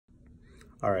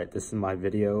All right, this is my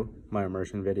video, my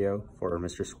immersion video for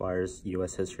Mr. Squire's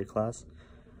U.S. history class.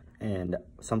 And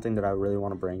something that I really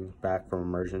want to bring back from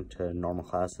immersion to normal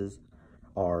classes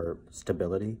are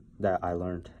stability that I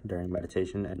learned during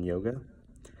meditation and yoga.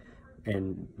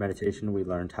 In meditation, we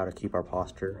learned how to keep our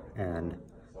posture and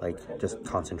just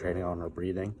concentrating on our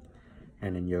breathing.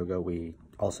 And in yoga, we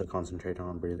also concentrate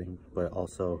on breathing, but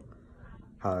also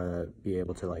how to be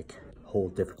able to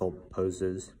hold difficult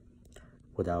poses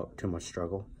without too much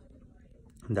struggle.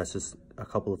 And that's just a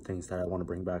couple of things that I want to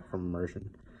bring back from immersion.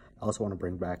 I also want to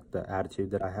bring back the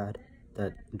attitude that I had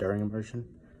during immersion.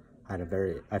 I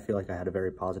feel like I had a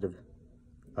very positive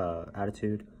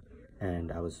attitude,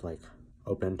 and I was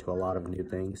open to a lot of new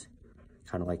things,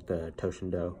 kind of like the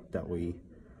Toshindo that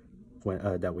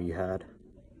we had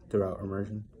throughout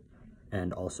immersion,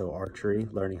 and also archery,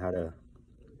 learning how to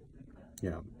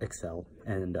excel.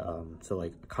 And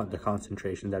the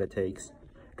concentration that it takes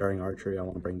during archery, I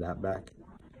want to bring that back.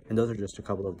 And those are just a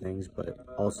couple of things, but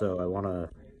also I want to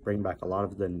bring back a lot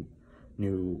of the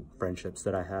new friendships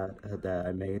that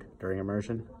I made during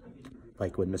immersion,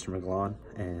 like with Mr. McGlon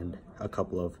and a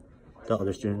couple of the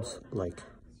other students, like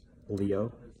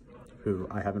Leo, who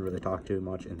I haven't really talked to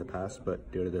much in the past,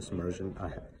 but due to this immersion,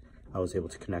 I was able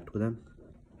to connect with him.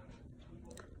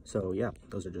 So yeah,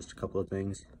 those are just a couple of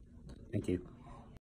things. Thank you.